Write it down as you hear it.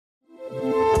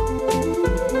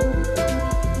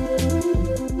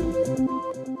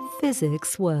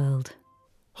Physics World.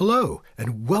 Hello,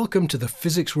 and welcome to the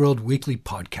Physics World Weekly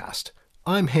Podcast.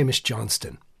 I'm Hamish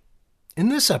Johnston. In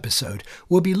this episode,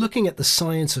 we'll be looking at the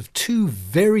science of two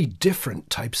very different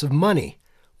types of money.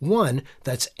 One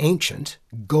that's ancient,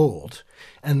 gold,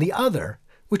 and the other,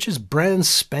 which is brand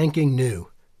spanking new,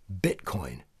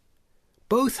 Bitcoin.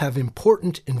 Both have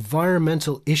important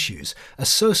environmental issues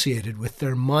associated with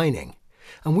their mining,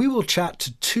 and we will chat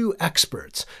to two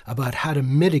experts about how to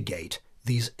mitigate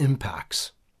these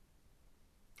impacts.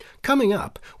 Coming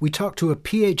up, we talk to a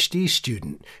PhD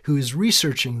student who is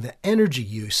researching the energy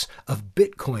use of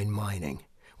Bitcoin mining,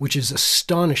 which is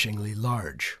astonishingly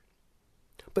large.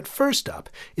 But first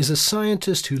up is a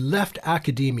scientist who left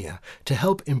academia to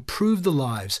help improve the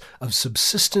lives of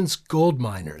subsistence gold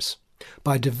miners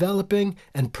by developing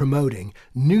and promoting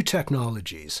new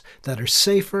technologies that are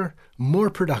safer,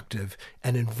 more productive,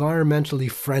 and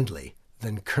environmentally friendly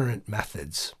than current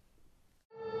methods.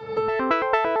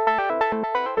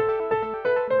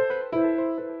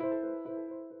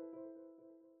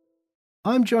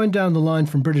 I'm joined down the line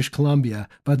from British Columbia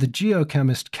by the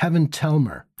geochemist Kevin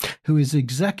Telmer, who is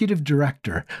Executive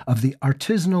Director of the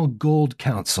Artisanal Gold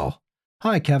Council.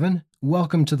 Hi, Kevin.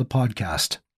 Welcome to the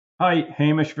podcast. Hi,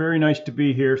 Hamish. Very nice to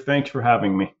be here. Thanks for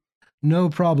having me. No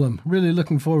problem. Really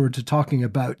looking forward to talking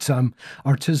about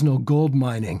artisanal gold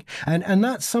mining. And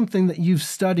that's something that you've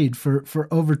studied for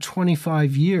over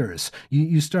 25 years.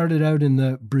 You started out in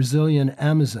the Brazilian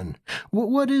Amazon.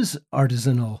 What is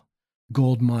artisanal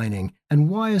gold mining, and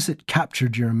why has it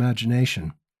captured your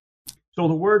imagination? So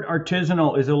the word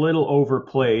artisanal is a little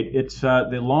overplayed. It's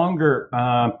the longer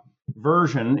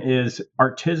version is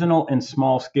artisanal and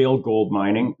small-scale gold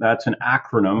mining. That's an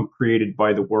acronym created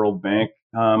by the World Bank.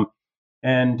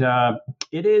 And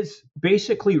it is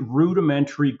basically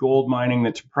rudimentary gold mining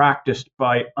that's practiced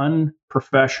by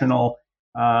unprofessional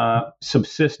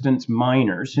subsistence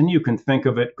miners. And you can think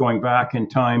of it going back in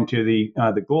time to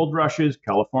the gold rushes,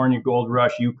 California gold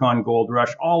rush, Yukon gold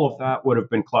rush. All of that would have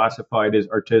been classified as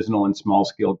artisanal and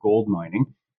small-scale gold mining.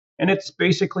 And it's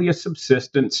basically a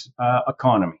subsistence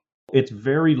economy. It's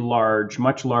very large,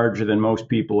 much larger than most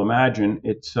people imagine.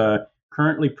 It's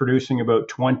currently producing about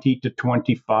 20 to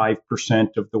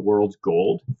 25% of the world's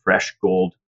gold, fresh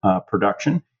gold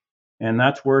production. And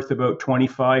that's worth about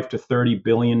 $25 to $30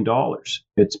 billion.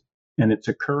 It's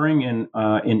occurring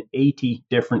in 80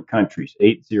 different countries,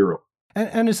 80.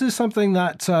 And is this something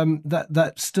that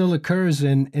that still occurs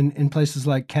in places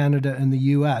like Canada and the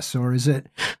US, or is it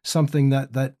something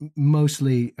that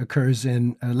mostly occurs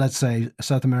in, let's say,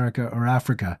 South America or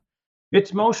Africa?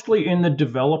 It's mostly in the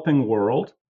developing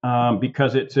world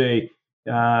because it's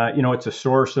it's a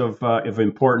source of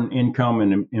important income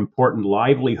and important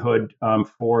livelihood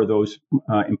for those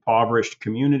impoverished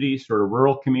communities, sort of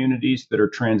rural communities that are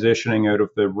transitioning out of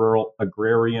the rural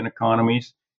agrarian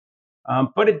economies.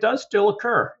 But it does still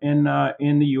occur in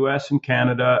the U.S. and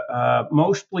Canada,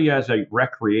 mostly as a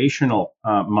recreational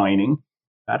mining.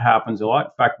 That happens a lot.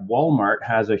 In fact, Walmart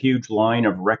has a huge line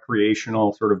of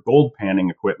recreational sort of gold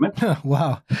panning equipment.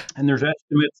 Wow! And there's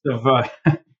estimates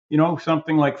of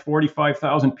something like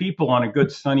 45,000 people on a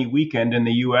good sunny weekend in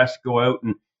the U.S. go out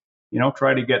and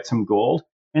try to get some gold.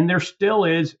 And there still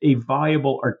is a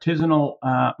viable artisanal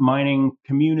mining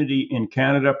community in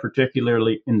Canada,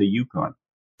 particularly in the Yukon.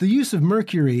 The use of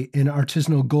mercury in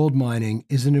artisanal gold mining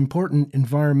is an important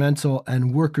environmental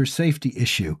and worker safety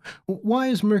issue. Why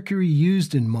is mercury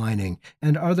used in mining,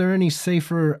 and are there any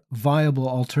safer, viable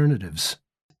alternatives?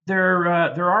 There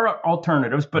are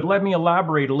alternatives, but let me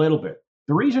elaborate a little bit.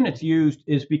 The reason it's used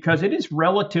is because it is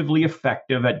relatively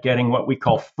effective at getting what we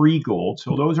call free gold.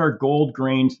 So those are gold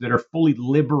grains that are fully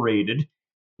liberated,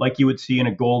 like you would see in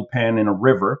a gold pan in a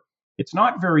river. It's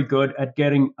not very good at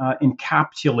getting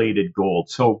encapsulated gold,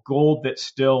 so gold that's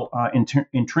still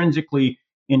intrinsically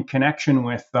in connection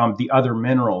with the other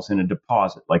minerals in a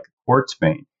deposit, like a quartz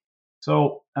vein.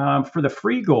 So for the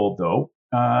free gold, though,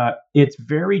 it's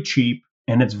very cheap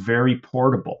and it's very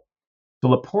portable. So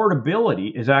the portability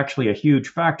is actually a huge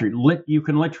factor. You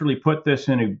can literally put this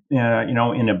in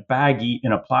a baggie,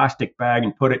 in a plastic bag,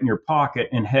 and put it in your pocket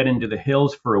and head into the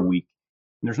hills for a week.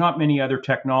 And there's not many other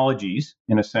technologies,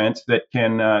 in a sense, that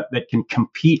can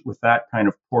compete with that kind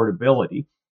of portability.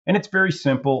 And it's very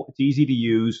simple. It's easy to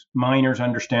use. Miners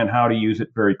understand how to use it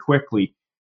very quickly.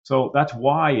 So that's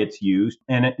why it's used.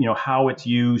 And how it's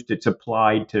used, it's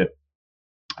applied to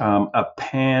a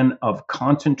pan of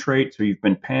concentrate. So you've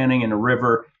been panning in a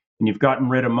river and you've gotten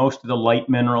rid of most of the light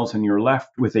minerals and you're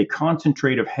left with a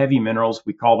concentrate of heavy minerals.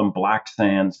 We call them black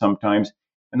sand sometimes.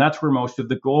 And that's where most of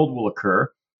the gold will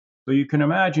occur. So you can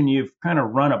imagine you've kind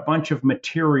of run a bunch of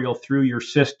material through your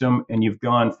system, and you've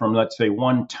gone from, let's say,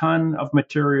 1 ton of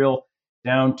material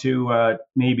down to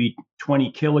maybe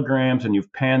 20 kilograms, and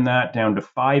you've panned that down to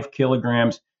 5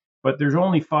 kilograms. But there's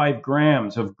only 5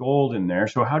 grams of gold in there.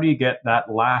 So how do you get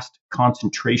that last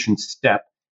concentration step?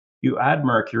 You add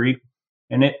mercury,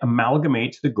 and it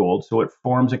amalgamates the gold, so it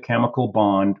forms a chemical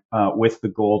bond with the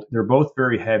gold. They're both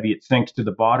very heavy. It sinks to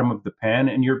the bottom of the pan,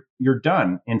 and you're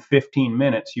done in 15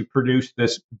 minutes. You produce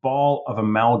this ball of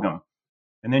amalgam,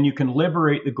 and then you can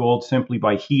liberate the gold simply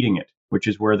by heating it, which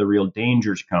is where the real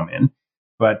dangers come in.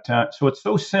 But so it's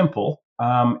so simple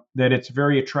that it's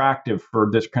very attractive for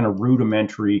this kind of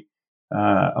rudimentary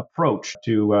approach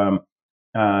to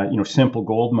simple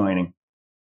gold mining.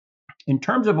 In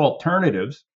terms of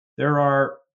alternatives, there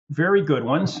are very good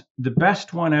ones. The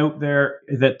best one out there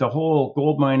that the whole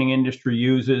gold mining industry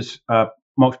uses,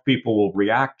 most people will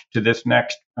react to this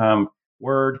next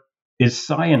word, is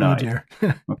cyanide. Oh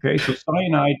dear. Okay, so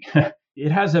cyanide,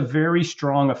 it has a very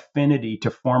strong affinity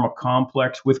to form a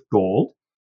complex with gold,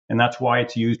 and that's why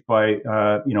it's used by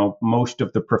most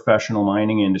of the professional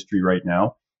mining industry right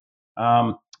now.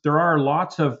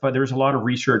 There's a lot of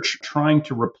research trying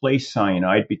to replace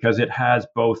cyanide because it has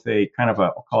both a kind of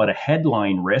I'll call it a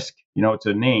headline risk. It's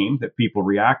a name that people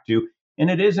react to, and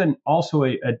it is also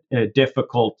a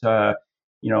difficult, chemical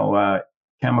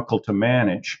to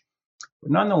manage.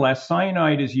 But nonetheless,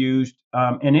 cyanide is used,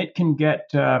 and it can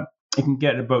get about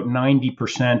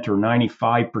 90% or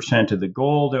 95% of the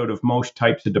gold out of most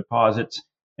types of deposits,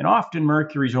 and often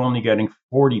mercury is only getting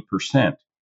 40%.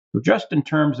 So just in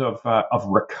terms of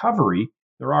recovery,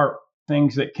 there are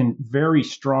things that can very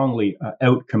strongly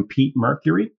outcompete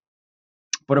mercury.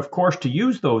 But of course, to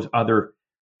use those other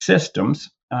systems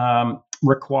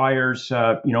requires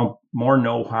more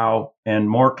know-how and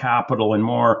more capital and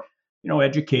more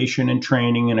education and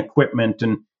training and equipment,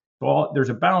 and there's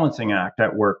a balancing act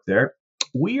at work there.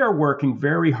 We are working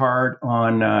very hard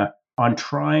on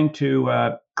trying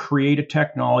to create a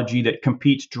technology that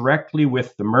competes directly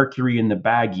with the mercury in the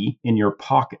baggie in your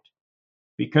pocket,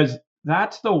 because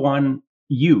that's the one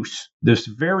use, this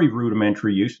very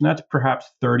rudimentary use, and that's perhaps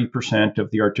 30% of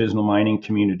the artisanal mining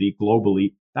community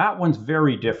globally. That one's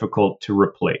very difficult to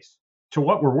replace. So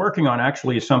what we're working on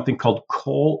actually is something called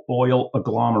coal oil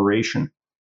agglomeration.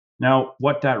 Now,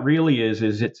 what that really is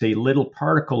it's a little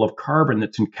particle of carbon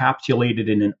that's encapsulated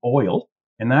in an oil,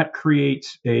 and that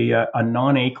creates a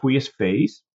non-aqueous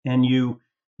phase. And you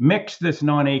mix this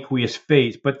non-aqueous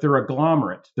phase, but they're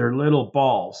agglomerates. They're little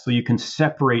balls, so you can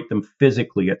separate them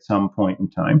physically at some point in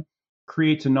time.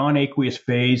 Creates a non-aqueous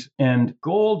phase, and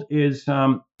gold is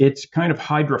it's kind of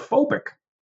hydrophobic.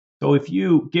 So if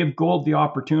you give gold the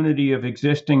opportunity of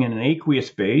existing in an aqueous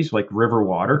phase, like river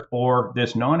water, or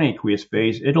this non-aqueous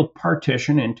phase, it'll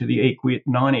partition into the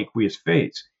non-aqueous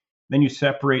phase. Then you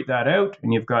separate that out,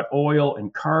 and you've got oil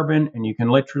and carbon, and you can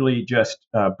literally just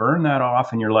burn that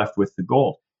off, and you're left with the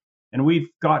gold. And we've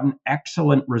gotten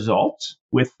excellent results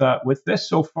with this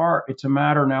so far. It's a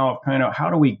matter now of kind of how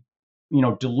do we,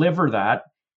 deliver that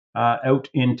out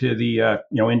into the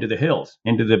into the hills,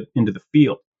 into the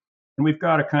field. And we've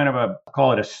got a kind of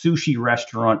call it a sushi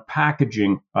restaurant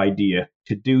packaging idea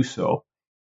to do so.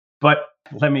 But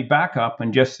let me back up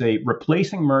and just say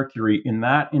replacing mercury in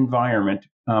that environment,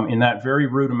 in that very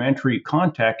rudimentary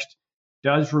context,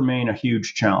 does remain a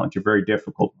huge challenge, a very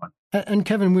difficult one. And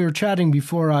Kevin, we were chatting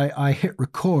before I hit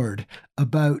record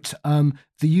about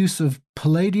the use of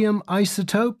palladium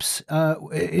isotopes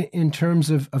in terms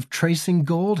of tracing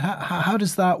gold. How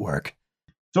does that work?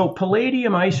 So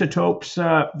palladium isotopes,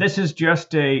 this is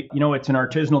just it's an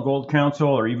artisanal gold council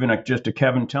or even just a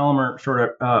Kevin Telmer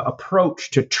sort of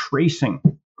approach to tracing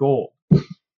gold.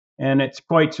 And it's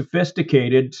quite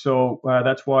sophisticated, so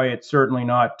that's why it's certainly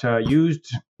not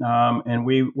used. And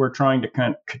we're trying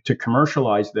to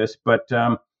commercialize this, but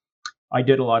I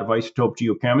did a lot of isotope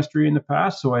geochemistry in the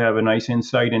past, so I have a nice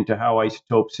insight into how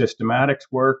isotope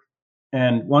systematics work.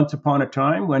 And once upon a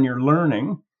time, when you're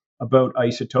learning about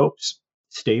isotopes,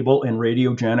 stable and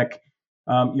radiogenic,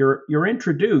 you're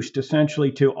introduced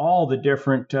essentially to all the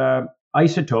different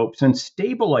isotopes. And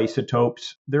stable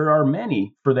isotopes, there are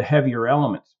many for the heavier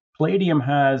elements. Palladium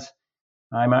has,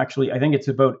 I think it's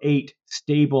about 8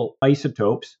 stable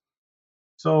isotopes.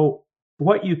 So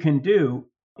what you can do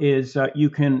is you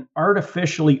can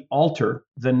artificially alter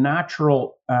the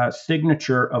natural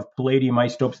signature of palladium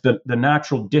isotopes, the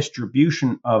natural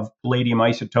distribution of palladium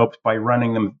isotopes by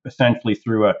running them essentially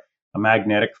through a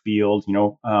magnetic field,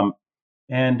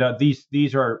 and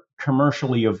these are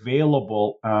commercially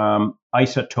available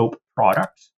isotope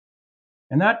products,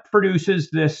 and that produces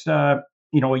this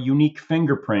a unique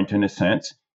fingerprint in a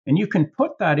sense. And you can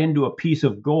put that into a piece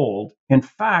of gold. In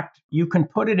fact, you can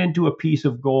put it into a piece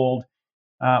of gold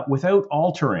without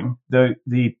altering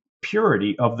the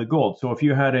purity of the gold. So if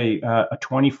you had a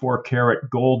 24 karat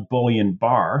gold bullion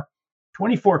bar,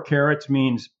 24 carats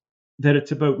means that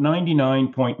it's about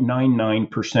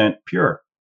 99.99% pure.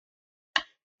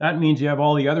 That means you have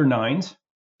all the other nines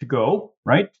to go,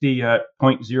 right? The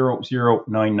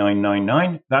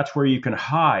 0.009999. That's where you can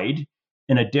hide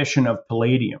an addition of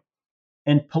palladium.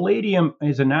 And palladium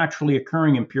is a naturally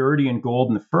occurring impurity in gold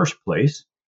in the first place.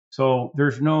 So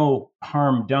there's no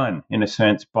harm done, in a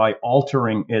sense, by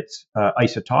altering its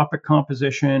isotopic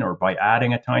composition or by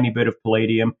adding a tiny bit of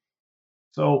palladium.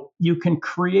 So you can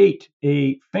create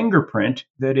a fingerprint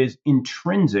that is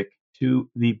intrinsic to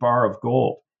the bar of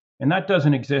gold. And that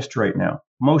doesn't exist right now.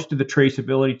 Most of the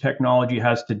traceability technology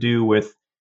has to do with,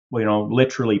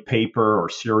 literally paper or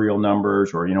serial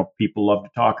numbers, or, people love to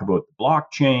talk about the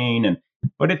blockchain,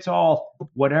 but it's all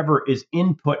whatever is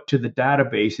input to the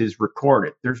database is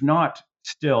recorded. There's not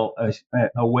still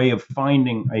a way of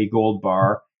finding a gold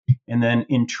bar and then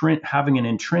having an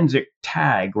intrinsic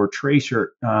tag or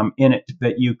tracer in it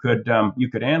that you could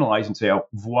analyze and say, oh,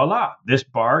 voila, this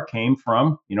bar came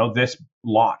from this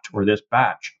lot or this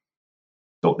batch.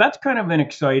 So that's kind of an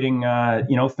exciting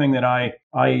thing that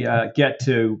I get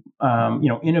to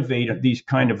innovate these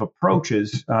kind of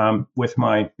approaches with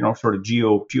my sort of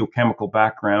geochemical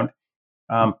background.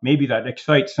 Maybe that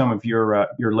excites some of your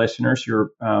listeners,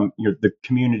 the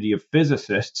community of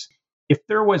physicists. If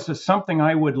there was something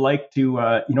I would like to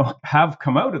have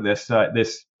come out of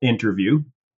this interview,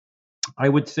 I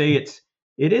would say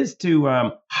it is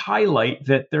to highlight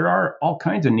that there are all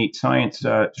kinds of neat science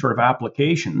sort of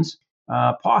applications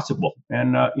possible,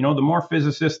 and the more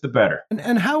physicists, the better.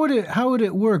 And how would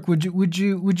it work? Would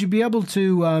you be able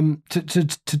to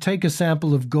take a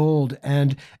sample of gold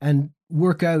and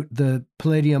work out the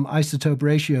palladium isotope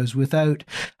ratios without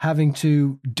having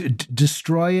to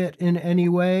destroy it in any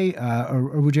way,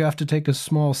 or would you have to take a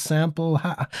small sample?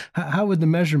 How would the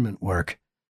measurement work?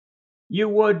 It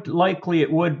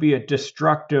would be a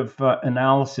destructive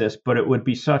analysis, but it would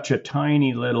be such a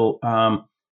tiny little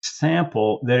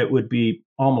sample that it would be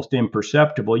almost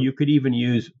imperceptible. You could even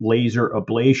use laser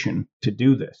ablation to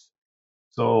do this.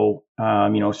 So,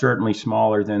 certainly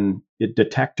smaller than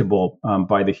detectable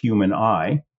by the human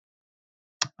eye.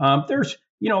 There's,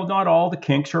 not all the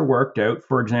kinks are worked out.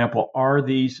 For example, are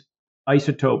these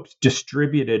isotopes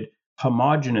distributed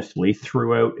homogeneously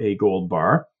throughout a gold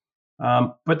bar?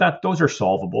 But those are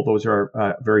solvable. Those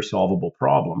are very solvable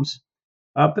problems.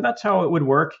 But that's how it would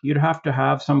work. You'd have to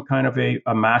have some kind of a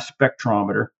mass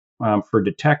spectrometer for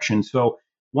detection. So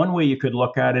one way you could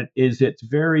look at it is it's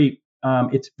very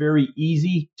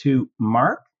easy to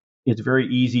mark. It's very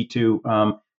easy to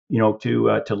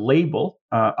label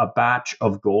a batch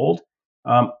of gold,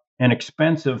 and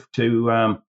expensive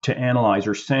to analyze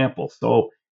or sample.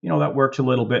 So that works a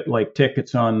little bit like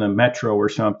tickets on the metro or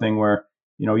something, where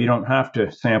you don't have to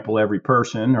sample every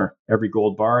person or every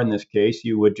gold bar in this case.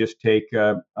 You would just take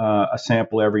a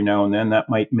sample every now and then. That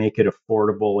might make it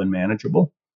affordable and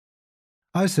manageable.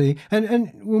 I see.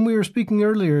 And when we were speaking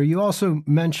earlier, you also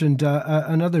mentioned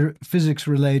another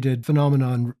physics-related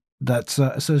phenomenon that's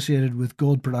associated with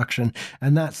gold production,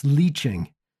 and that's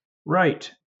leaching.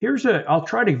 Right. I'll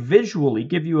try to visually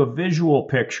give you a visual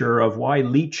picture of why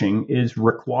leaching is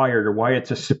required, or why it's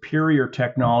a superior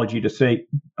technology to, say,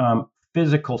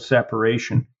 physical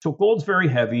separation. So gold's very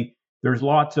heavy. There's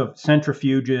lots of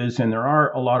centrifuges, and there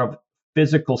are a lot of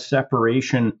physical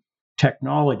separation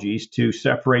technologies to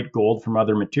separate gold from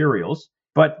other materials.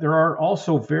 But there are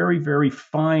also very, very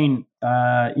fine,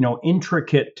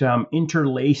 intricate,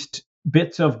 interlaced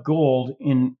bits of gold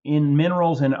in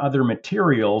minerals and other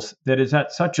materials that is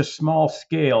at such a small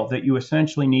scale that you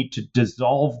essentially need to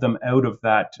dissolve them out of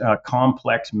that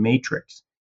complex matrix.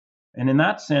 And in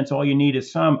that sense, all you need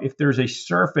is if there's a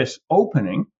surface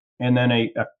opening and then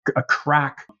a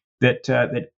crack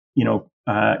that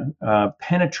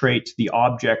penetrates the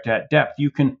object at depth,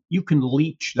 you can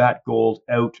leach that gold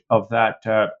out of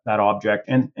that object,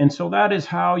 and so that is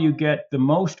how you get the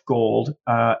most gold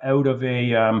out of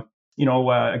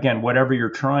again, whatever you're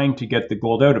trying to get the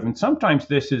gold out of. And sometimes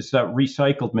this is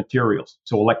recycled materials,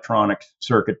 so electronics,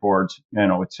 circuit boards,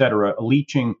 etc. A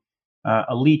leach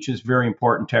is very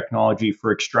important technology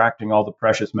for extracting all the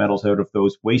precious metals out of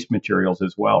those waste materials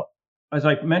as well. As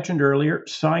I mentioned earlier,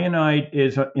 cyanide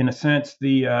is, in a sense,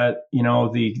 the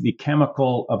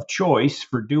chemical of choice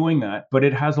for doing that, but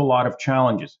it has a lot of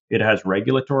challenges. It has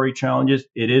regulatory challenges.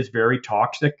 It is very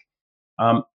toxic.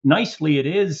 Nicely, it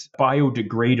is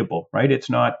biodegradable, right? It's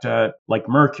not like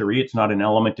mercury. It's not an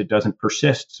element that doesn't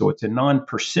persist. So it's a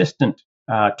non-persistent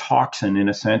toxin in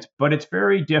a sense, but it's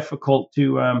very difficult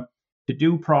to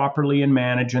do properly and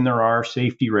manage, and there are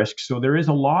safety risks. So there is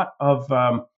a lot of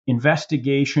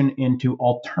investigation into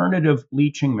alternative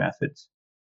leaching methods.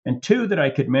 And two that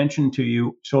I could mention to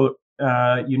you. So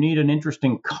you need an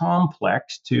interesting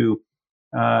complex to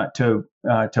form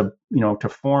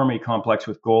a complex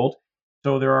with gold.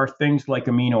 So there are things like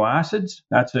amino acids.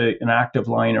 That's an active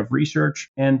line of research,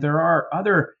 and there are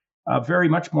other very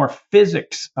much more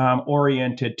physics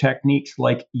oriented techniques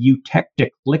like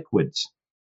eutectic liquids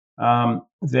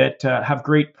that have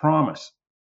great promise.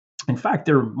 In fact,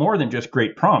 they're more than just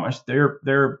great promise.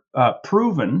 They're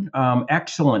proven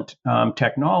excellent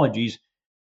technologies.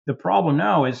 The problem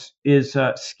now is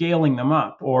scaling them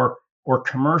up or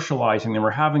commercializing them or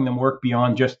having them work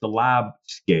beyond just the lab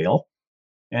scale.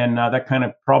 And that kind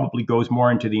of probably goes more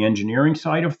into the engineering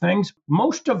side of things.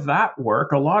 Most of that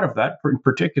work, a lot of that, in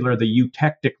particular the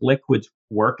eutectic liquids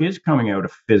work, is coming out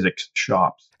of physics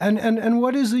shops. And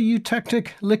what is a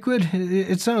eutectic liquid?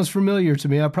 It sounds familiar to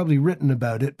me. I've probably written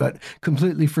about it, but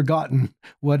completely forgotten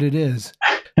what it is.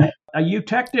 A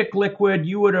eutectic liquid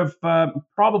you would have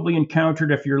probably encountered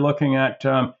if you're looking at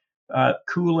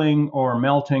cooling or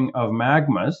melting of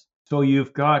magmas. So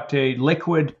you've got a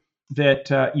liquid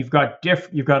that you've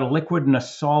got a liquid and a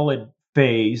solid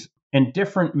phase, and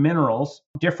different minerals,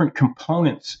 different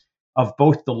components of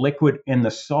both the liquid and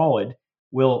the solid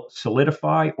will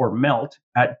solidify or melt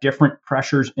at different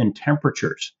pressures and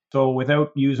temperatures. So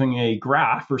without using a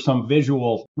graph or some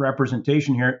visual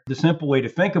representation here, the simple way to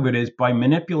think of it is by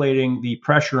manipulating the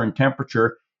pressure and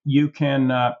temperature, you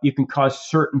can cause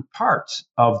certain parts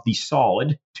of the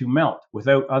solid to melt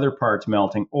without other parts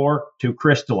melting or to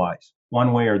crystallize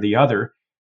one way or the other.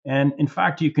 And in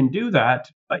fact, you can do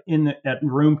that at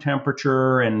room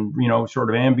temperature and sort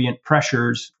of ambient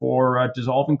pressures for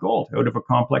dissolving gold out of a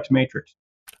complex matrix.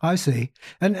 I see.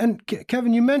 And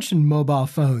Kevin, you mentioned mobile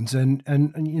phones, and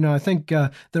I think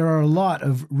there are a lot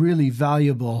of really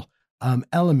valuable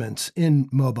elements in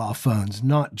mobile phones,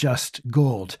 not just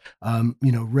gold.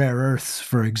 Rare earths,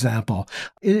 for example.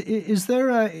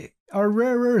 Are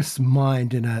rare earths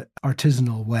mined in an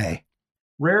artisanal way?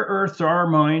 Rare earths are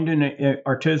mined in an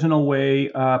artisanal way,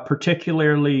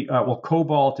 particularly,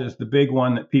 cobalt is the big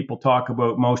one that people talk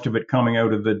about, most of it coming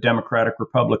out of the Democratic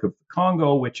Republic of the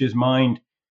Congo, which is mined,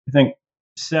 I think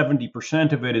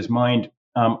 70% of it is mined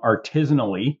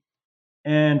artisanally.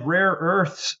 And rare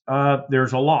earths,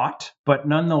 there's a lot, but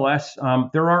nonetheless,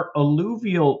 there are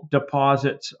alluvial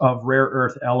deposits of rare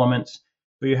earth elements.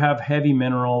 So you have heavy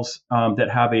minerals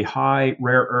that have a high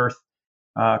rare earth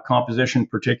composition,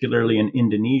 particularly in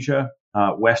Indonesia,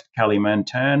 West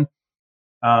Kalimantan.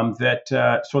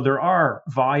 So there are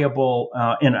viable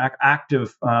and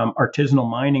active artisanal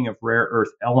mining of rare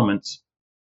earth elements,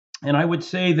 and I would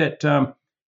say that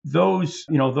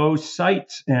those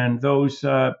sites and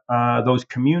those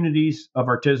communities of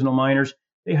artisanal miners,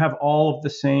 they have all of the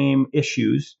same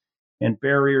issues and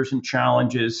barriers and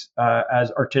challenges as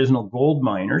artisanal gold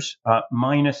miners,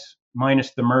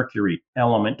 minus the mercury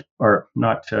element, or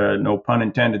not, no pun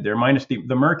intended there, minus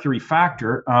the mercury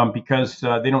factor, because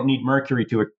they don't need mercury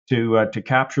to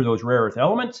capture those rare earth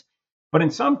elements. But in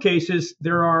some cases,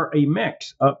 there are a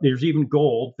mix. There's even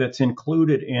gold that's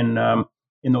included in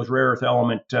those rare earth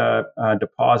element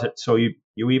deposits. So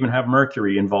you even have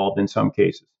mercury involved in some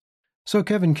cases. So,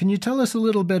 Kevin, can you tell us a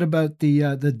little bit about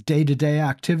the day-to-day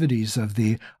activities of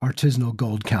the Artisanal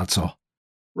Gold Council?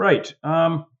 Right.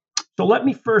 So let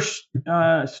me first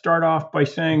start off by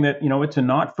saying that it's a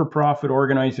not-for-profit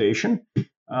organization,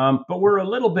 but we're a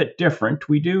little bit different.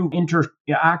 We do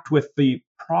interact with the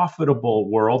profitable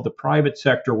world, the private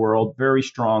sector world, very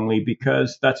strongly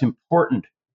because that's important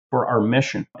for our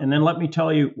mission. And then let me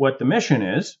tell you what the mission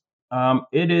is.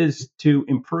 It is to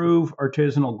improve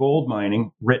artisanal gold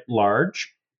mining writ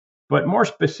large. But more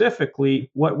specifically,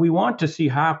 what we want to see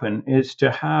happen is to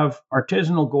have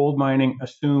artisanal gold mining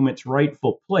assume its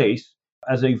rightful place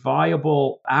as a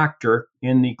viable actor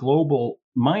in the global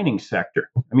mining sector.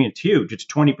 I mean, it's huge. It's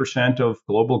 20% of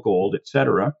global gold, et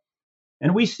cetera.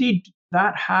 And we see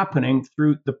that happening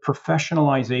through the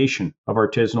professionalization of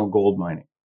artisanal gold mining.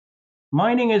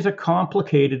 Mining is a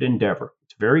complicated endeavor.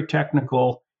 It's very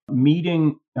technical.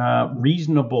 Meeting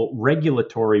reasonable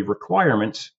regulatory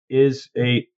requirements is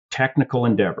a technical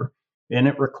endeavor, and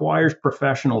it requires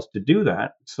professionals to do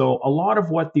that. So a lot of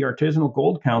what the Artisanal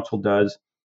Gold Council does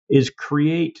is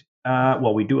create,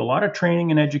 we do a lot of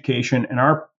training and education, and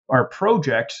our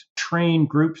projects train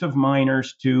groups of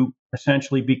miners to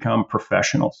essentially become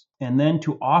professionals and then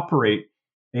to operate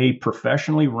a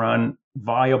professionally run,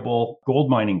 viable gold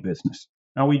mining business.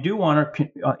 Now, we do want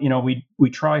to, we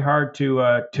try hard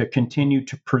to continue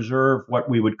to preserve what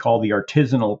we would call the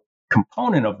artisanal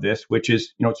component of this, which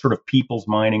is, sort of people's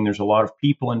mining. There's a lot of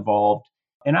people involved.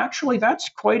 And actually, that's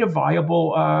quite a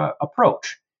viable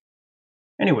approach.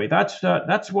 Anyway,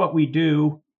 that's what we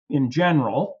do in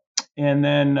general. And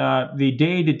then the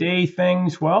day-to-day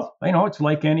things, well, it's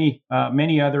like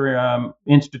many other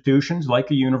institutions,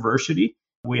 like a university.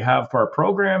 We have our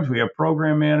programs, we have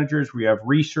program managers, we have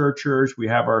researchers, we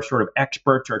have our sort of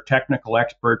experts, our technical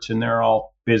experts, and they're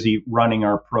all busy running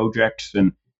our projects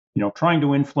and, trying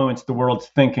to influence the world's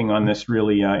thinking on this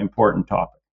really important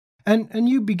topic. And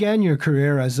you began your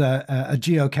career as a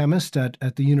geochemist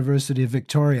at the University of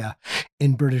Victoria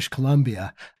in British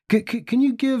Columbia. Can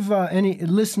you give any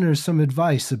listeners some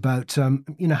advice about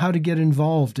how to get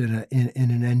involved in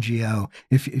an NGO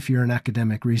if you're an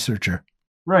academic researcher?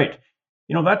 Right.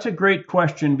 That's a great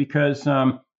question because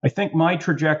I think my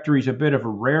trajectory is a bit of a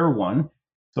rare one.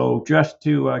 So just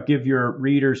to give your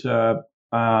readers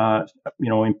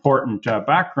important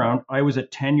background, I was a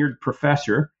tenured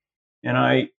professor, and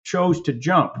I chose to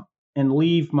jump and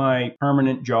leave my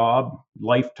permanent job,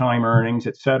 lifetime earnings,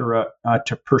 et cetera,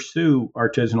 to pursue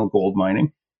artisanal gold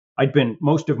mining.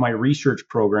 Most of my research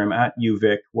program at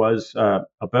UVic was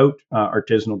about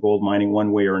artisanal gold mining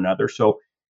one way or another. So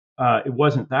it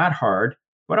wasn't that hard.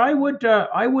 But I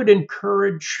would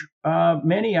encourage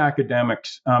many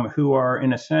academics who are,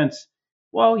 in a sense,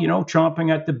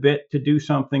 chomping at the bit to do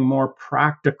something more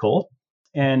practical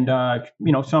and,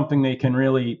 something they can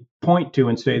really point to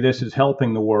and say, this is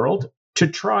helping the world, to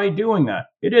try doing that.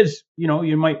 It is,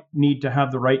 you might need to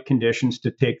have the right conditions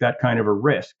to take that kind of a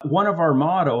risk. One of our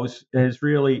mottos is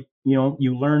really,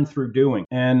 you learn through doing.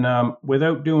 And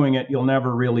without doing it, you'll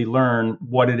never really learn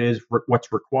what it is,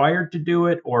 what's required to do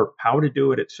it or how to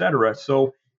do it, et cetera.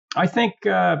 So I think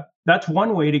that's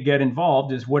one way to get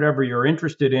involved is whatever you're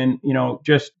interested in,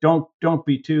 just don't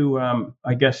be too,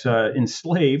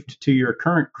 enslaved to your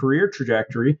current career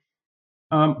trajectory.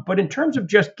 But in terms of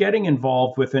just getting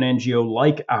involved with an NGO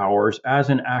like ours as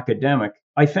an academic,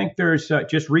 I think there's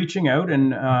just reaching out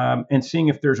and seeing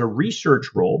if there's a research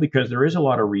role, because there is a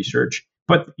lot of research.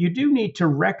 But you do need to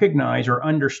recognize or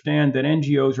understand that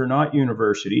NGOs are not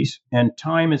universities, and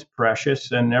time is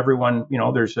precious. And everyone,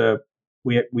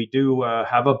 we do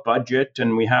have a budget,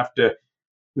 and we have to,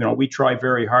 we try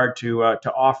very hard to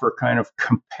offer kind of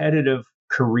competitive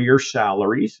career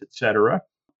salaries, et cetera.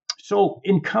 So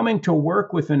in coming to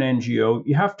work with an NGO,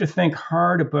 you have to think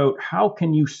hard about how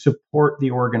can you support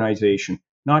the organization,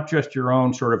 not just your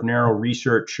own sort of narrow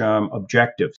research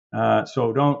objectives.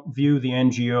 So don't view the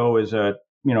NGO as a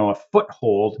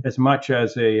foothold as much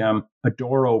as a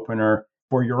door opener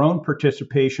for your own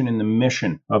participation in the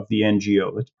mission of the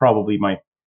NGO. That's probably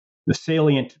the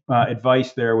salient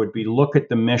advice there would be look at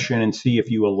the mission and see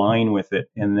if you align with it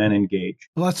and then engage.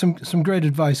 Well, that's some great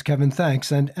advice, Kevin.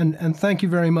 Thanks. And thank you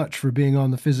very much for being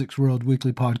on the Physics World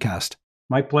Weekly podcast.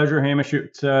 My pleasure, Hamish.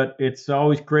 It's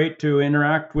always great to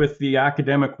interact with the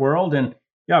academic world. And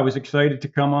yeah, I was excited to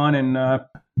come on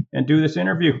and do this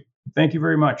interview. Thank you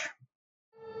very much.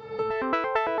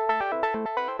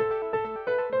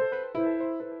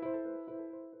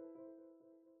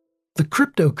 The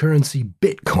cryptocurrency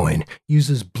Bitcoin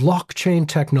uses blockchain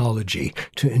technology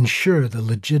to ensure the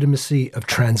legitimacy of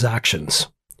transactions.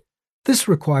 This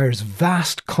requires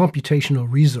vast computational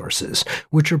resources,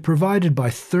 which are provided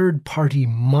by third-party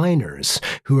miners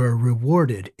who are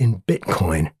rewarded in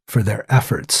Bitcoin for their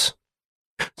efforts.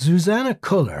 Susanne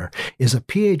Kuller is a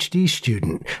PhD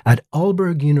student at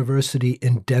Aalborg University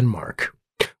in Denmark,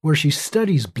 where she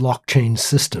studies blockchain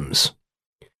systems.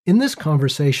 In this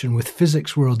conversation with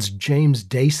Physics World's James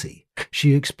Dacey,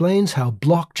 she explains how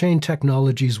blockchain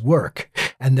technologies work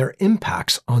and their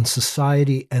impacts on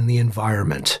society and the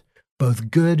environment,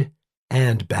 both good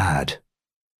and bad.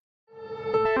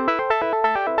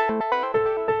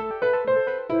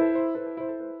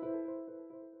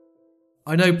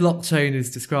 I know blockchain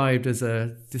is described as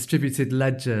a distributed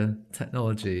ledger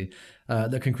technology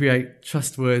that can create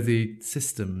trustworthy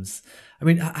systems. I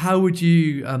mean, how would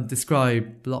you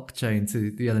describe blockchain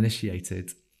to the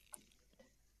uninitiated?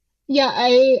 Yeah,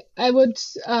 I would,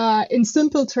 in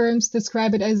simple terms,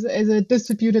 describe it as a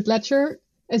distributed ledger,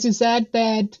 as you said,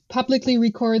 that publicly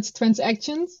records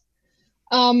transactions,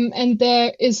 and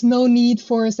there is no need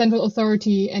for a central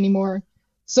authority anymore.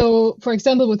 So, for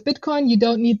example, with Bitcoin, you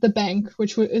don't need the bank,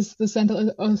 which is the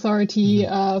central authority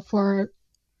for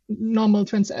normal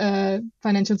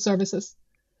financial services.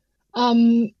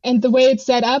 And the way it's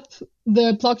set up,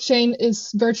 the blockchain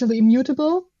is virtually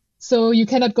immutable. So you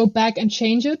cannot go back and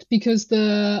change it because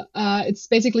it's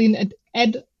basically an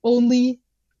add-only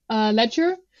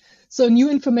ledger. So new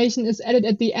information is added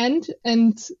at the end,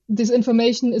 and this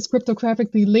information is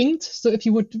cryptographically linked. So if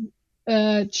you would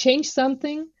change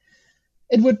something,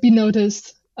 it would be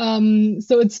noticed.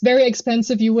 So it's very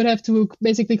expensive. You would have to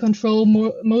basically control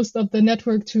most of the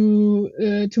network to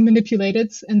manipulate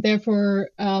it, and therefore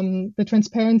the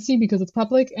transparency, because it's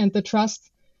public, and the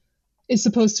trust is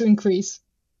supposed to increase.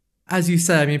 As you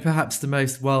say, I mean, perhaps the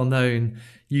most well-known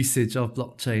usage of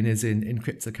blockchain is in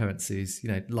cryptocurrencies,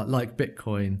 like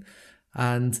Bitcoin.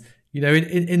 And,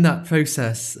 in that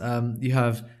process, you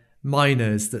have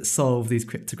miners that solve these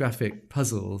cryptographic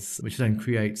puzzles, which then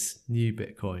creates new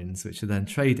Bitcoins, which are then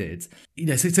traded.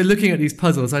 So looking at these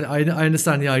puzzles, I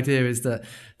understand the idea is that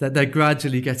they're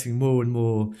gradually getting more and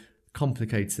more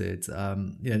complicated. I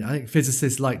think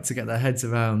physicists like to get their heads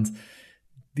around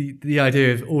the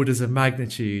idea of orders of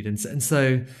magnitude, and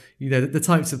so the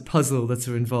types of puzzle that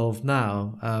are involved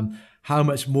now, how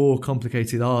much more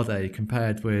complicated are they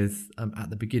compared with at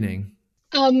the beginning?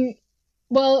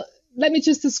 Well, let me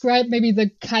just describe maybe the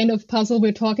kind of puzzle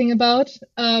we're talking about.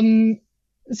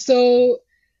 So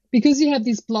because you have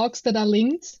these blocks that are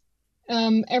linked,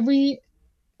 every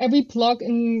block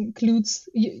includes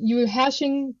you're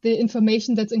hashing the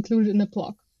information that's included in the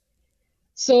block.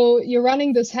 So you're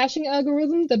running this hashing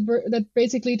algorithm that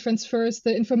basically transfers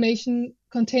the information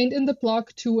contained in the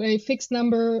block to a fixed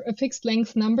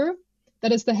length number.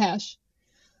 That is the hash.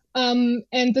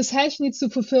 And this hash needs to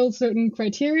fulfill certain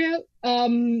criteria.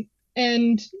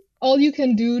 And all you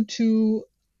can do to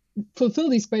fulfill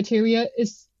these criteria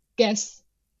is guess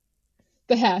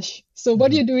the hash. So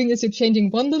what you're doing is you're changing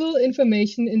one little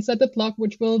information inside the block,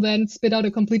 which will then spit out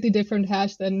a completely different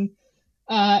hash than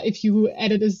if you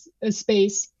added a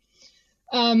space.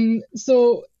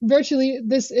 So virtually,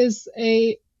 this is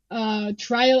a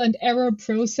trial and error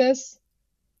process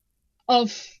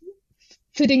of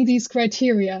fitting these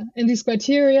criteria. And these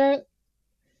criteria,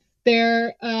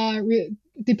 they're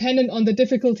dependent on the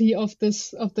difficulty of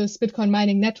this Bitcoin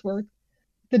mining network.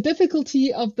 The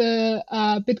difficulty of the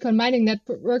Bitcoin mining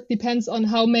network depends on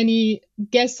how many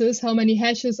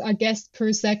hashes are guessed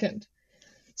per second.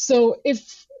 So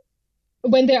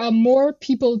when there are more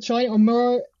people join or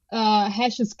more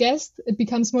hashes guessed, it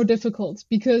becomes more difficult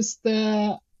because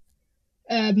the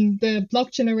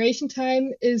block generation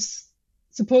time is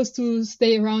supposed to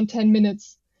stay around 10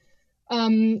 minutes.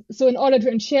 So in order to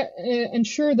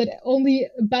ensure that only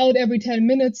about every 10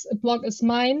 minutes a block is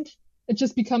mined, it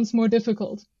just becomes more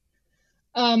difficult.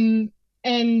 And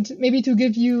maybe to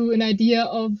give you an idea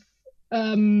of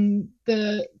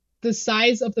the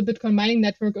size of the Bitcoin mining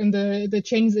network and the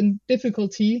changes in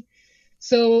difficulty.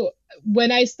 So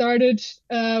when I started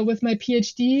with my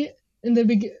PhD in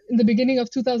the beginning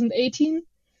of 2018,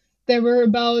 there were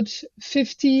about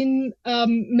 15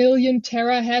 million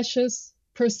terahashes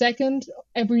per second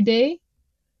every day.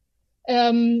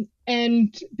 And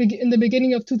in the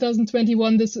beginning of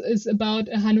 2021, this is about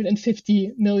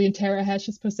 150 million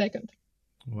terahashes per second.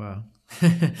 Wow.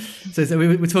 So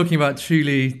we're talking about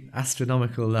truly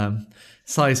astronomical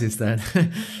sizes then.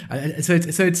 So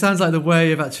it sounds like the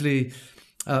way of actually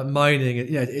mining,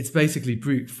 it's basically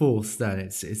brute force then.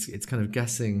 It's kind of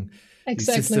guessing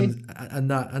exactly. Systems, and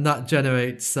that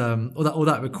generates or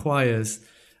that requires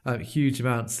huge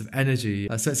amounts of energy.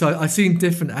 So I've seen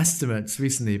different estimates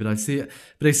recently, but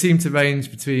they seem to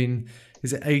range between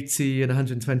 80 and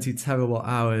 120 terawatt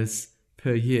hours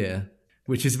per year,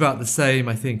 which is about the same,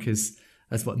 I think, as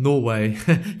what Norway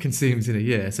consumes in a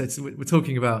year. So we're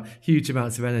talking about huge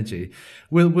amounts of energy.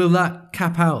 Will that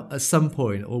cap out at some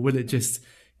point, or will it just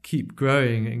keep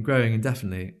growing and growing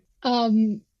indefinitely?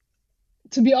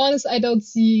 To be honest, I don't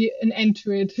see an end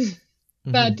to it.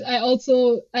 But I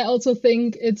also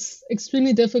think it's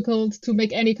extremely difficult to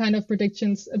make any kind of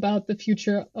predictions about the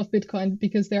future of Bitcoin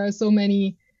because there are so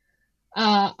many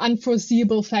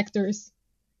unforeseeable factors.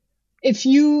 If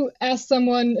you ask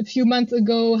someone a few months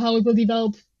ago how it will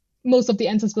develop, most of the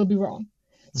answers will be wrong.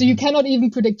 So you cannot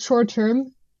even predict short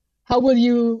term. How will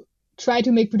you try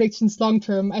to make predictions long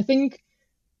term? I think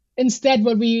instead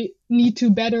what we need to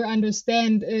better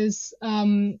understand is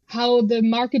how the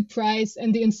market price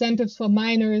and the incentives for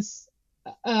miners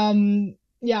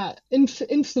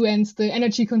influence the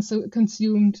energy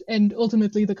consumed and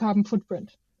ultimately the carbon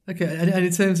footprint. Okay, and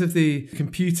in terms of the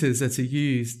computers that are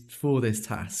used for this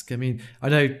task, I mean, I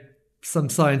know some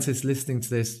scientists listening to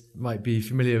this might be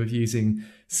familiar with using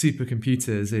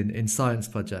supercomputers in science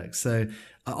projects. So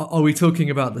Are we talking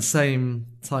about the same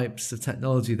types of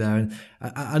technology there?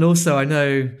 And also, I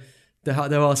know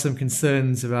there are some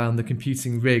concerns around the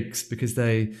computing rigs because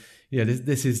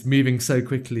this is moving so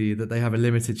quickly that they have a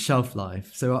limited shelf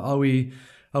life. So are we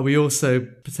also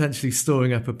potentially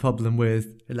storing up a problem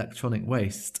with electronic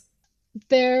waste?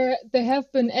 There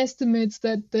have been estimates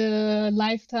that the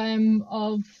lifetime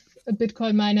of a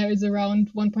Bitcoin miner is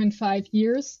around 1.5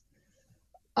 years.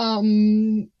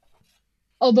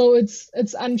 Although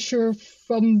it's unsure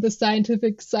from the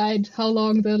scientific side how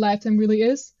long the lifetime really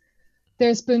is.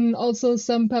 There's been also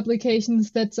some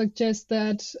publications that suggest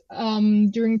that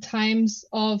during times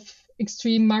of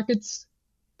extreme market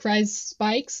price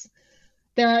spikes,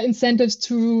 there are incentives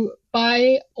to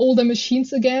buy older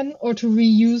machines again or to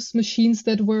reuse machines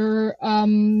that were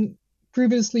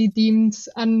previously deemed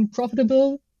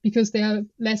unprofitable because they are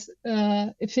less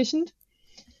efficient.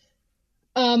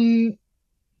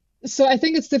 So I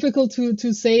think it's difficult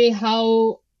to say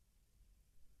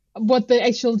what the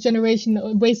actual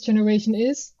waste generation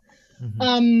is.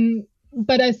 Mm-hmm.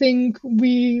 But I think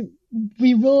we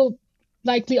will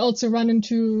likely also run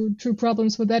into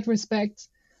problems with that respect.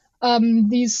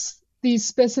 These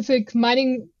specific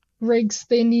mining rigs,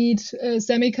 they need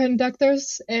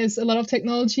semiconductors as a lot of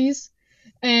technologies.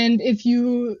 And if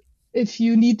you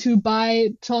need to buy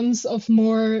tons of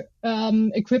more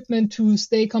equipment to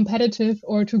stay competitive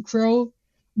or to grow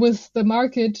with the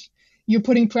market, you're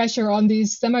putting pressure on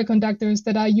these semiconductors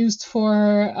that are used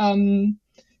for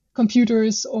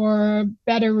computers or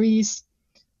batteries.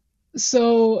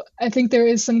 So I think there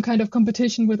is some kind of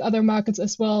competition with other markets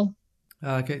as well.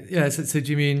 Okay. Yeah. So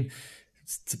do you mean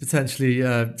to potentially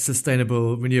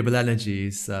sustainable renewable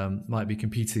energies might be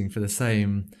competing for the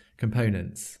same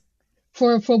components?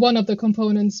 For one of the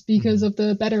components because of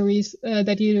the batteries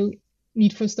that you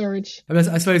need for storage.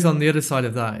 I suppose on the other side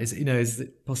of that is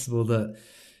it possible that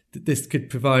this could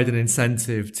provide an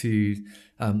incentive to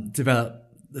develop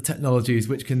the technologies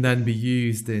which can then be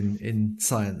used in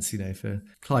science, for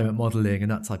climate modeling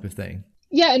and that type of thing?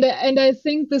 Yeah, and I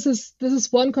think this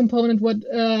is one component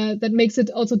that makes it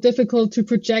also difficult to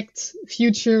project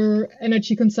future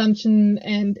energy consumption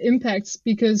and impacts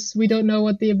because we don't know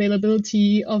what the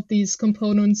availability of these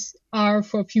components are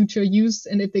for future use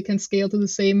and if they can scale to the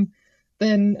same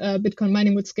than Bitcoin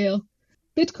mining would scale.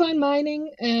 Bitcoin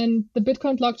mining and the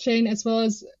Bitcoin blockchain, as well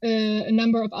as a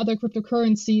number of other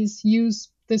cryptocurrencies, use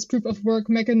this proof of work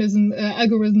mechanism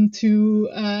algorithm to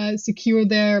secure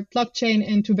their blockchain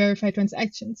and to verify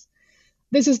transactions.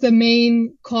 This is the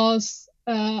main cause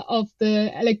of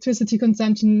the electricity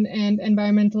consumption and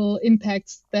environmental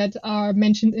impacts that are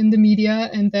mentioned in the media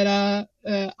and that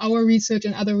are our research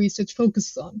and other research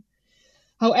focuses on.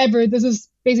 However, this is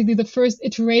basically the first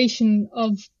iteration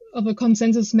of a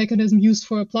consensus mechanism used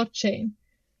for a blockchain.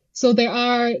 So there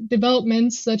are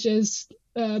developments such as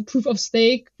proof of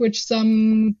stake, which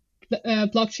some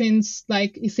blockchains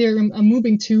like Ethereum are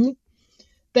moving to,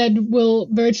 that will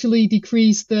virtually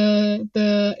decrease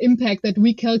the impact that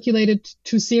we calculated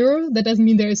to zero. That doesn't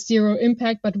mean there is zero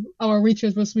impact, but our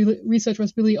research was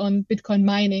really on Bitcoin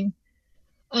mining.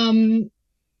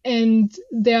 And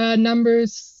there are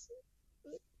numbers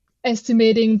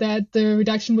estimating that the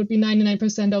reduction would be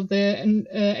 99% of the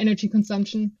energy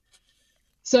consumption.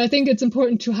 So I think it's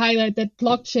important to highlight that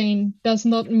blockchain does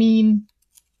not mean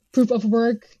proof of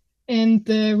work and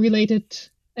the related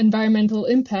environmental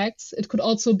impacts. It could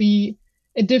also be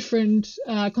a different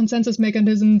consensus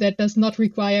mechanism that does not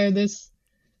require this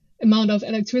amount of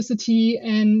electricity,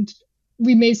 and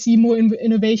we may see more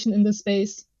innovation in this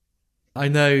space. I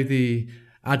know the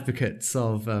advocates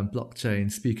of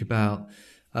blockchain speak about,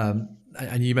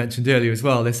 and you mentioned earlier as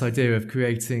well, this idea of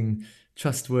creating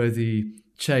trustworthy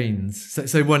chains.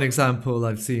 So one example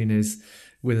I've seen is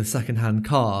with a second-hand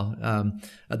car.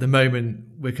 At the moment,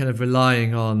 we're kind of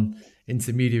relying on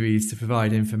intermediaries to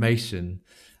provide information,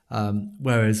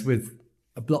 whereas with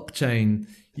a blockchain,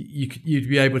 you'd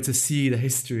be able to see the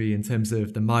history in terms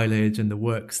of the mileage and the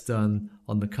works done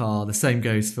on the car. The same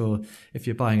goes for if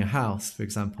you're buying a house, for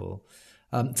example.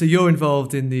 So you're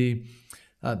involved in the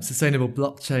Sustainable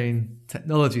Blockchain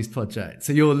Technologies project.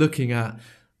 So you're looking at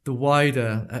the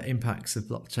wider impacts of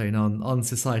blockchain on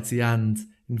society and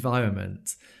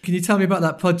environment. Can you tell me about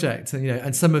that project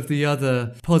and some of the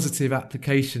other positive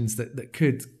applications that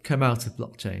could come out of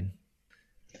blockchain?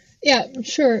 Yeah,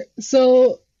 sure.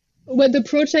 So when the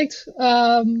project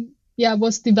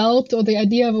was developed, or the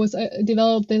idea was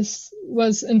developed, this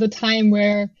was in the time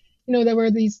where there were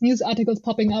these news articles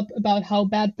popping up about how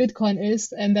bad Bitcoin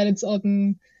is and that it's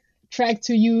on track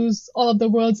to use all of the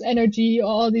world's energy, or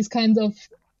all these kinds of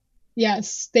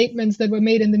statements that were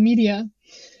made in the media.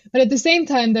 But at the same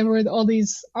time, there were all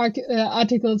these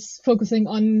articles focusing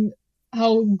on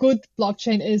how good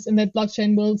blockchain is and that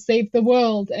blockchain will save the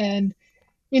world. And,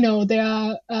 there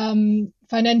are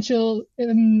financial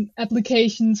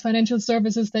applications, financial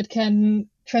services that can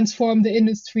transform the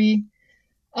industry.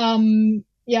 There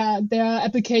are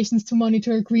applications to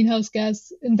monitor greenhouse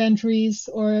gas inventories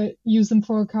or use them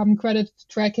for carbon credit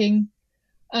tracking.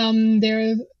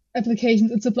 There are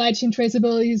applications in supply chain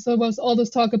traceability. So there was all this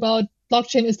talk about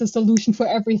blockchain is the solution for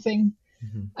everything.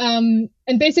 Mm-hmm.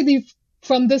 And basically,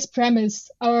 from this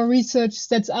premise, our research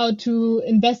sets out to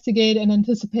investigate and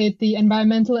anticipate the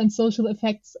environmental and social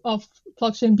effects of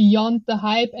blockchain beyond the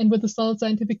hype and with a solid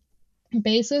scientific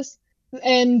basis.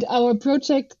 And our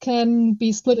project can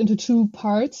be split into two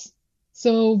parts.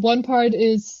 So one part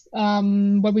is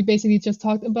what we basically just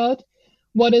talked about.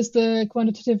 What is the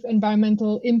quantitative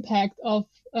environmental impact of,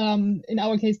 in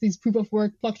our case, these proof of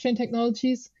work blockchain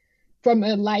technologies from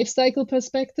a life cycle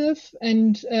perspective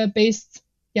and based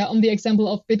on the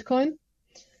example of Bitcoin.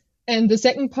 And the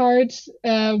second part,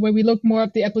 where we look more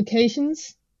at the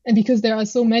applications, and because there are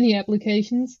so many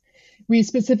applications, we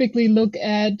specifically look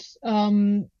at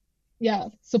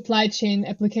supply chain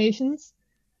applications,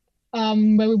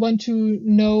 where we want to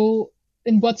know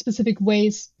in what specific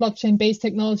ways blockchain-based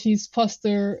technologies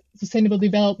foster sustainable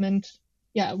development,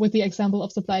 with the example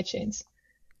of supply chains.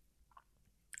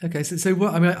 Okay, so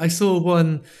what, I mean, I saw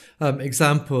one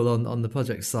example on the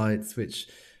project site, which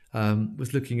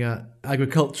was looking at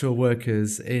agricultural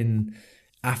workers in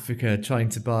Africa trying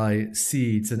to buy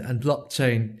seeds, and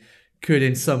blockchain could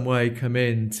in some way come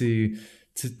in to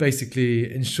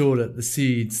basically ensure that the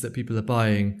seeds that people are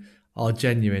buying are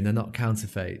genuine, they're not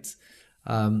counterfeit.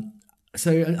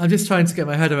 So I'm just trying to get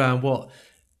my head around what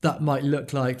that might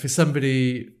look like for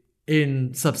somebody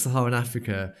in sub-Saharan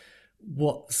Africa.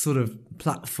 What sort of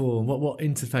platform, what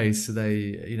interface are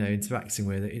they, interacting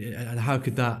with, and how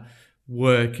could that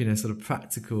work in a sort of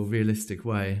practical, realistic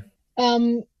way?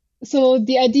 So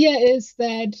the idea is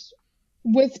that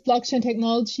with blockchain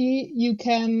technology, you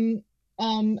can,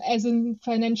 as in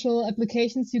financial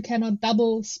applications, you cannot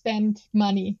double spend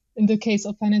money in the case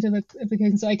of financial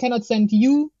applications. So I cannot send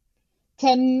you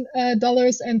 $10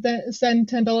 and then send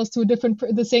 $10 to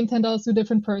the same $10 to a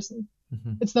different person.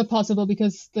 Mm-hmm. It's not possible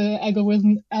because the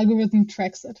algorithm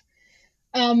tracks it.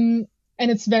 And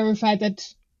it's verified that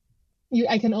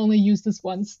I can only use this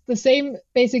once. The same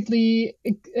basically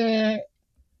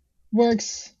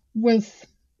works with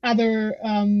other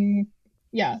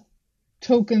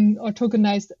token or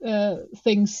tokenized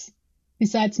things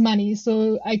besides money.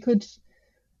 So I could,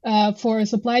 for a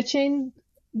supply chain,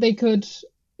 they could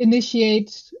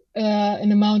initiate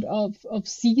an amount of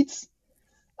seeds.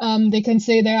 They can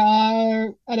say there are,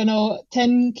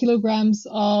 10 kilograms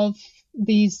of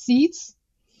these seeds.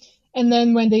 And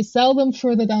then when they sell them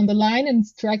further down the line and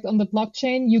it's tracked on the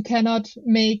blockchain, you cannot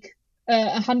make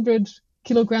 100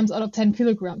 kilograms out of 10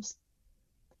 kilograms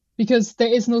because there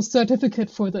is no certificate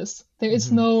for this. There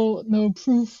is no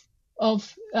proof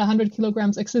of 100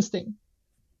 kilograms existing.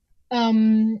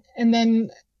 And then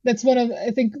that's one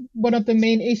of the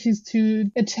main issues,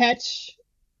 to attach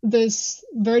this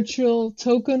virtual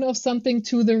token of something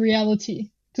to the reality,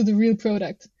 to the real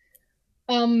product.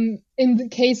 In the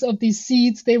case of these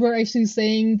seeds, they were actually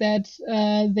saying that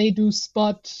they do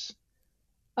spot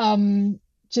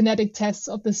genetic tests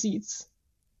of the seeds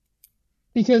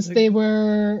because they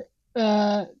were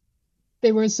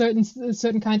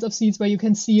certain kinds of seeds where you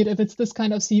can see it if it's this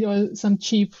kind of seed or some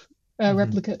cheap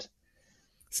replicate.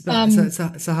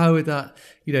 So how would that,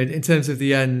 in terms of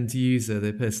the end user,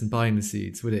 the person buying the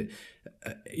seeds, would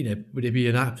it be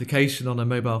an application on a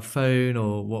mobile phone,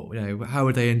 or what? How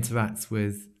would they interact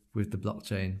with the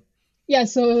blockchain? Yeah,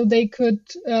 so they could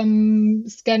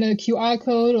scan a QR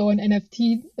code or an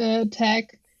NFT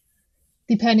tag,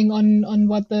 depending on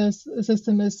what the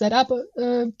system is set up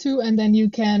to, and then you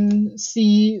can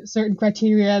see certain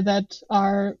criteria that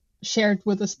are shared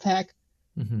with this tag.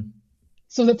 Mm-hmm.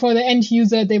 So that for the end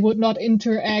user, they would not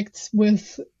interact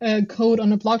with code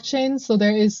on a blockchain. So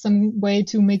there is some way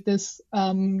to make this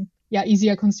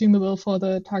easier consumable for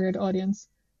the target audience.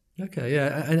 Okay,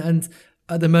 yeah. And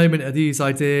at the moment, are these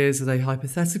ideas, are they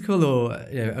hypothetical, or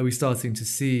are we starting to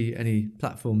see any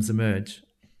platforms emerge?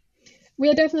 We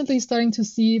are definitely starting to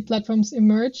see platforms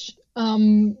emerge.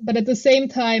 But at the same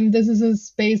time, this is a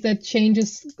space that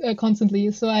changes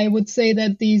constantly. So I would say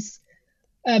that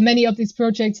many of these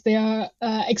projects, they are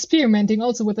experimenting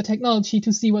also with the technology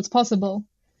to see what's possible.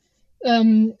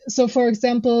 So, for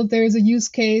example, there is a use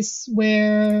case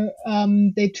where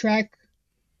they track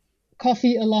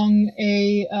coffee along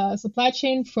a supply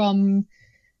chain from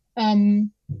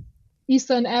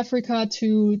Eastern Africa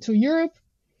to Europe.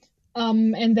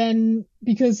 And then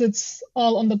because it's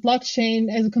all on the blockchain,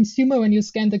 as a consumer, when you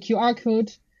scan the QR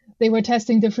code, they were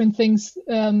testing different things.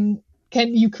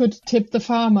 You could tip the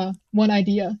farmer, one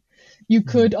idea. You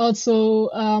could also,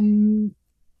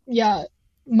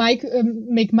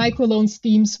 make microloan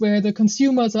schemes where the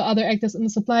consumers or other actors in the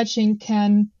supply chain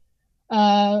can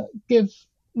give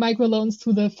microloans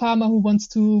to the farmer who wants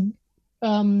to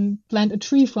plant a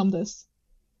tree from this.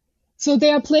 So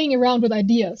they are playing around with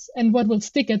ideas, and what will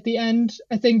stick at the end,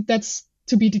 I think that's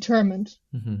to be determined.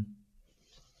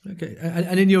 Mm-hmm. Okay,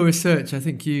 and in your research, I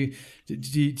think do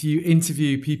you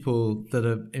interview people that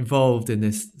are involved in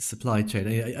this supply chain?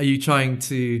 Are you trying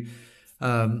to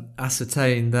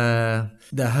ascertain their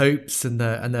hopes and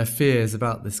their fears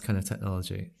about this kind of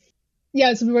technology?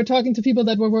 Yeah, so we were talking to people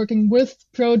that were working with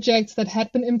projects that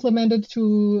had been implemented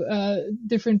to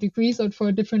different degrees or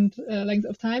for different lengths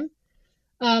of time.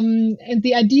 And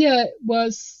the idea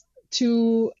was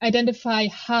to identify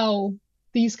how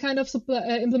these kind of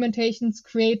implementations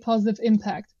create positive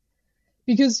impact.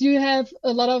 Because you have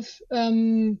a lot of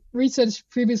research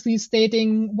previously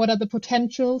stating what are the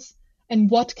potentials and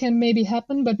what can maybe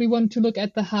happen, but we want to look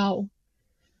at the how.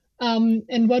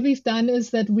 And what we've done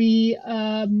is that we,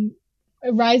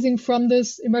 emerging from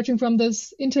this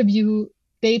interview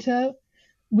data,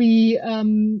 we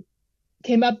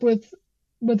came up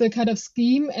with a kind of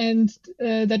scheme and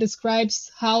that describes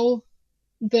how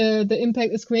the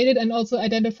impact is created, and also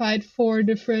identified 4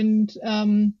 different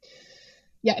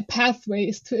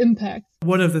pathways to impact.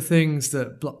 One of the things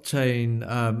that blockchain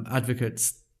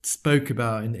advocates spoke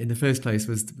about in the first place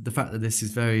was the fact that this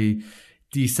is very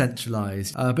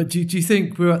decentralized. But do you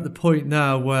think we're at the point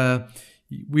now where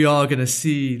we are going to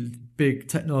see big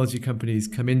technology companies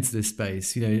come into this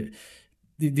space? You know,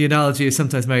 the analogy is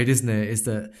sometimes made, isn't it, is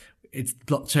that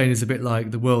blockchain is a bit like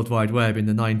the World Wide Web in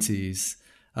the 90s,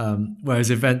 whereas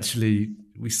eventually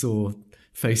we saw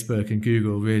Facebook and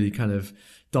Google really kind of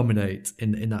dominate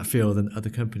in that field and other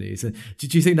companies. And do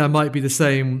you think that might be the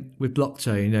same with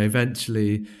blockchain? You know,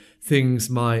 eventually things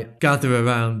might gather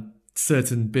around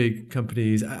certain big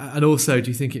companies, and also do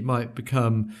you think it might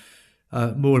become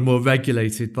more and more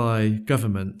regulated by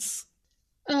governments?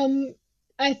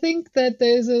 I think that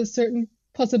there's a certain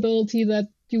possibility that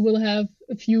you will have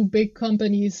a few big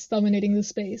companies dominating the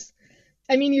space.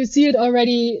 I mean, you see it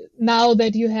already now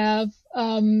that you have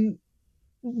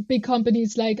big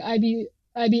companies like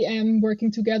IBM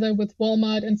working together with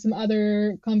Walmart and some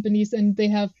other companies, and they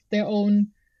have their own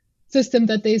system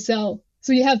that they sell.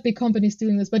 So you have big companies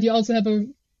doing this, but you also have a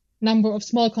number of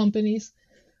small companies.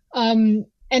 And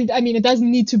I mean, it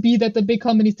doesn't need to be that the big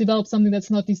companies develop something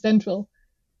that's not decentral.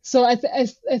 So I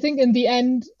think in the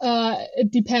end,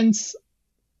 it depends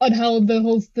on how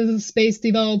the space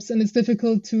develops, and it's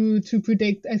difficult to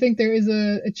predict. I think there is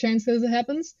a chance that it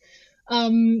happens.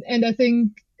 And I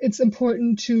think it's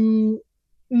important to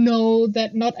know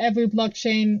that not every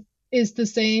blockchain is the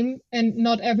same, and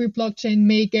not every blockchain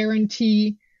may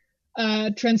guarantee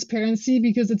transparency,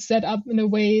 because it's set up in a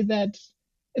way that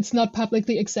it's not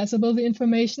publicly accessible, the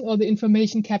information, or the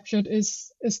information captured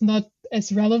is not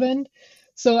as relevant.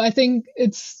 So I think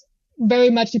it's very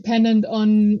much dependent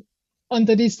on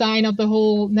the design of the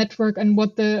whole network and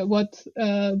what the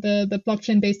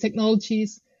blockchain-based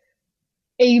technologies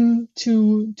aim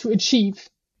to achieve.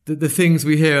 The things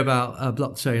we hear about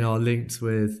blockchain are linked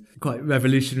with quite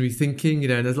revolutionary thinking, you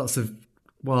know, and there's lots of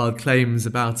wild claims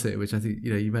about it, which I think,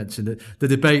 you know, you mentioned that the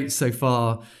debate so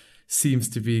far seems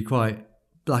to be quite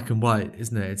black and white,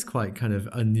 isn't it? It's quite kind of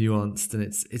unnuanced, and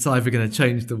it's either going to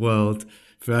change the world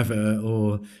forever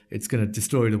or it's going to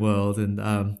destroy the world. And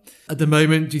at the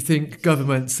moment, do you think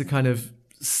governments are kind of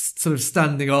sort of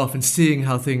standing off and seeing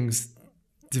how things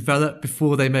develop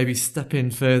before they maybe step in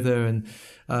further and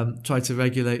try to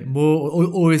regulate more?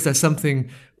 Or is there something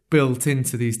built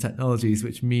into these technologies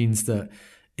which means that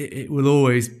it will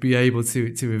always be able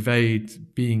to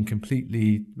evade being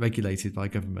completely regulated by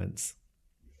governments?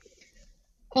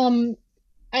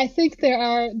 I think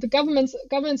the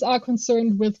governments are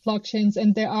concerned with blockchains,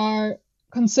 and they are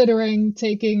considering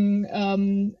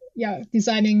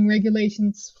designing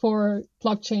regulations for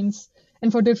blockchains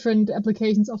and for different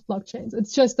applications of blockchains.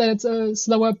 It's just that it's a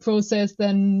slower process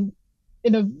than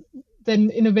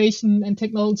innovation and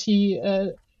technology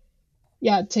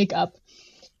take up.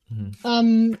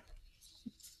 Mm-hmm.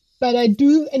 But I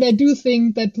do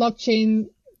think that blockchain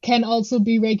can also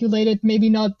be regulated, maybe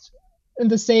not in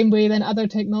the same way than other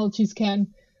technologies can,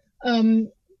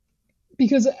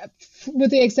 because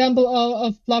with the example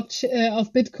of blockchain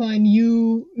of Bitcoin,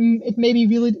 it may be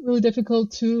really really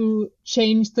difficult to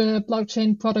change the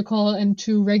blockchain protocol and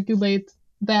to regulate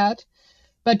that,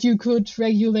 but you could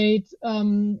regulate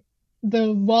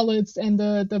the wallets and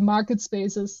the market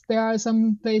spaces. There are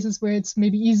some places where it's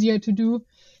maybe easier to do.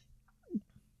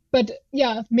 But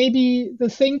yeah, maybe the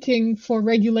thinking for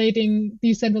regulating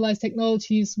decentralized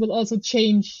technologies will also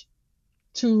change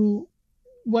to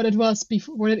what it was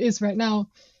before, what it is right now.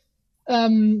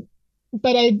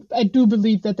 But I do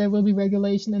believe that there will be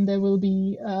regulation and there will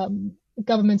be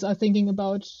governments are thinking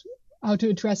about how to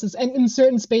address this. And in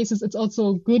certain spaces, it's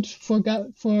also good for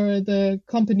the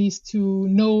companies to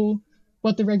know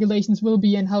what the regulations will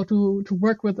be and how to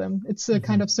work with them. It's a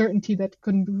kind of certainty that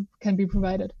can be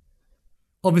provided.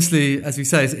 Obviously, as we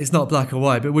say, it's not black or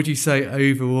white, but would you say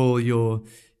overall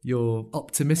you're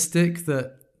optimistic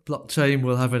that blockchain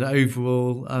will have an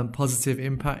overall positive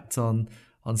impact on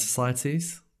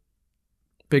societies?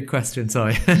 Big question,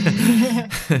 sorry.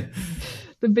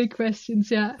 The big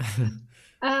questions, yeah.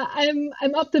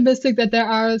 I'm optimistic that there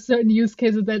are certain use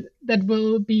cases that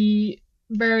will be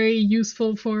very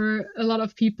useful for a lot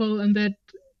of people and that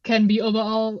can be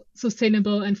overall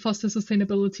sustainable and foster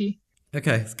sustainability.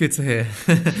 Okay, it's good to hear.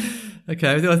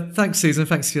 Okay, well, thanks, Susan.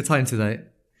 Thanks for your time today.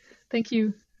 Thank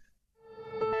you.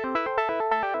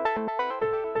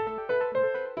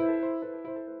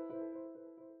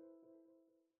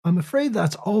 I'm afraid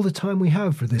that's all the time we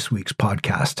have for this week's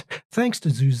podcast. Thanks to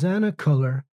Susanna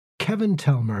Kuller, Kevin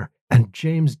Telmer, and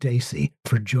James Dacey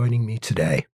for joining me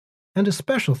today. And a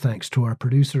special thanks to our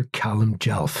producer, Callum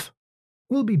Jelf.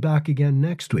 We'll be back again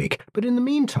next week, but in the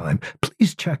meantime,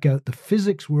 please check out the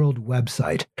Physics World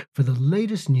website for the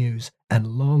latest news and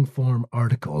long-form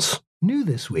articles. New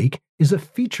this week is a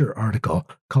feature article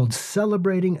called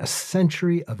Celebrating a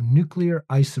Century of Nuclear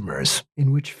Isomers,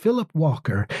 in which Philip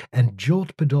Walker and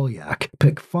Jolt Podolyak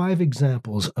pick 5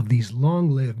 examples of these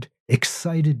long-lived,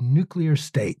 excited nuclear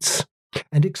states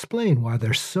and explain why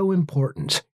they're so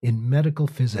important in medical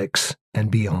physics and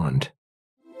beyond.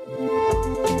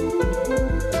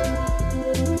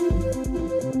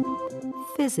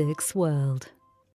 Physics World.